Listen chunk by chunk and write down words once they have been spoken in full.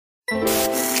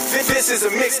This is a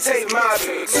mixtape mob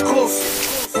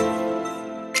exclusive.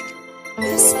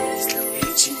 This is the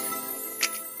AG.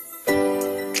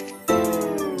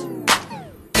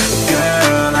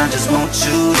 Girl, I just want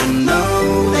you to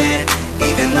know that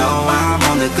even though I'm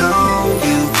on the go,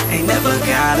 you ain't never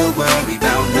gotta worry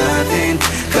about nothing.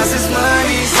 Cause this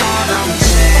money's all I'm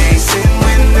chasing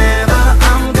whenever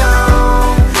I'm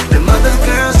gone. Them other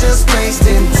girls just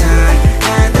wasting time,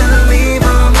 had to leave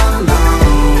them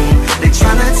alone. They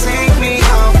tryna take me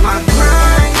off my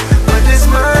grind, but this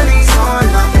money's on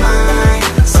my mind.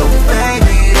 So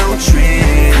baby, don't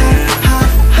trip.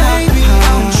 Baby,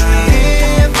 don't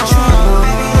trip.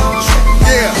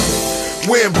 Yeah,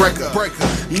 windbreaker.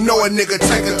 You know a nigga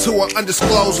take her to an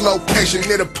undisclosed location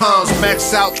near the Palms.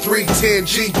 Max out 310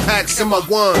 G-packs in my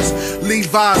ones.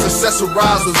 Levi's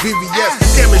accessorized with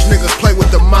VVS. Damage niggas play with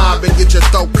the mob and get your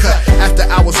throat cut. After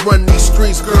hours run these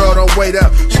streets, girl, don't wait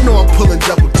up. You know I'm pulling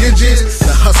double digits.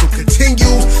 The hustle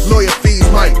continues. Lawyer fees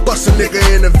might bust a nigga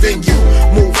in the venue.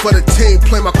 Move for the team,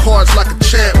 play my cards like a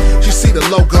champ. She see the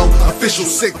logo, official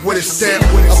sick with it stamp.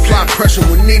 Apply pressure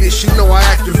when needed, she know I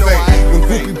activate. When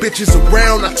groupie bitches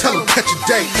around, I tell them catch a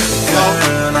date.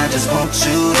 Girl, I just want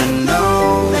you to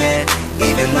know that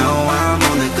even though I'm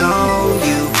on the go,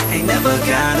 you ain't never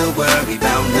gotta worry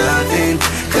about nothing.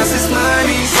 Cause this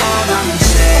money's all I'm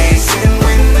chasing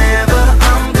whenever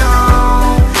I'm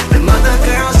gone. Them other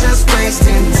girls just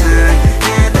wasting time,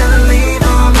 had to leave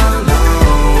them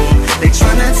alone. They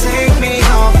tryna take me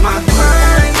off my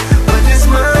grind, but this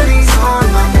money's on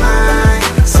my mind.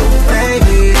 So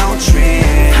baby, don't trip.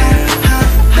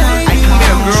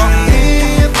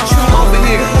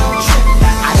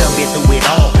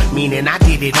 Meaning I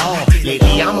did it all.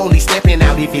 Lately I'm only stepping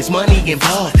out if it's money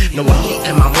involved. No, I'm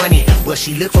getting my money, but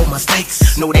she look for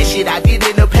mistakes. Know that shit I did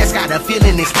in the past, got a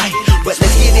feeling it's right. But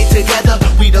let's get it together,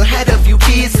 we done had a few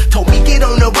kids. Told me get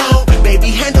on the road,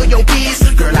 baby handle your biz.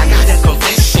 Girl, I got a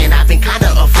confession, I've been kinda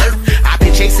a flirt. I've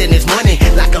been chasing this money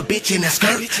like a bitch in a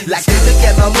skirt. Like to look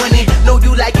at my money, know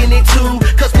you liking it too.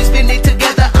 Cause we spend it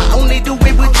together, I only do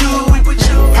it with you.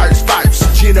 Purse first,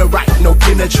 generate, no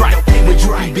penetrate. When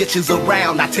you be bitches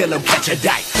around, I tell them catch a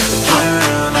date.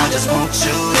 Girl, I just want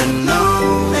you to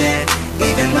know that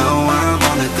even though I'm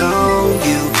on the go,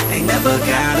 you ain't never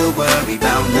gotta worry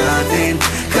about nothing.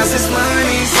 Cause this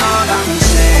money's all I'm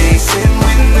chasing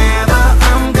whenever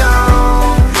I'm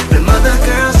gone. Them other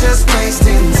girls just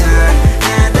wasting time,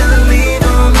 had to leave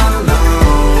them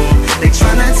alone. They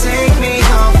tryna take me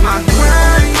off my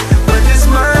grind, but this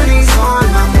money's on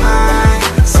my mind.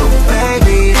 So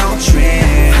baby, don't trip.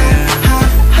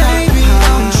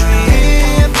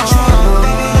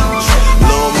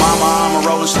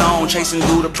 Chasing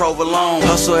through the provolone.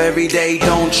 Hustle every day,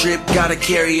 don't trip, gotta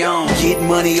carry on. Get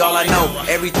money, all I know,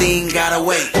 everything gotta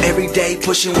wait. Every day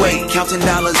pushing weight, counting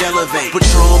dollars, elevate.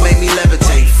 Patrol make me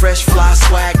levitate, fresh fly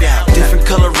swagged out. Different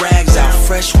color rags out,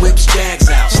 fresh whips, jags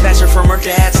out. Snatch her from her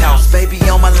dad's house, baby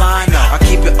on my line up. I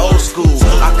keep it old school,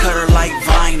 I cut her like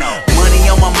vinyl. Money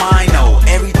on my mind, oh,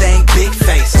 everything big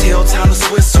face. Till time to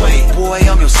Swiss sway, boy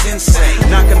I'm your sensei.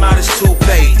 Knock him out his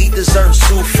toupee, eat dessert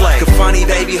souffle. Kafani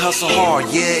baby hustle hard,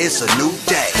 yeah it's a new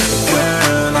day.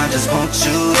 Girl, I just want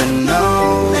you to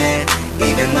know that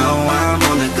even though I'm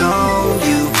on the go,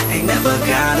 you ain't never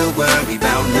gotta worry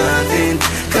about nothing.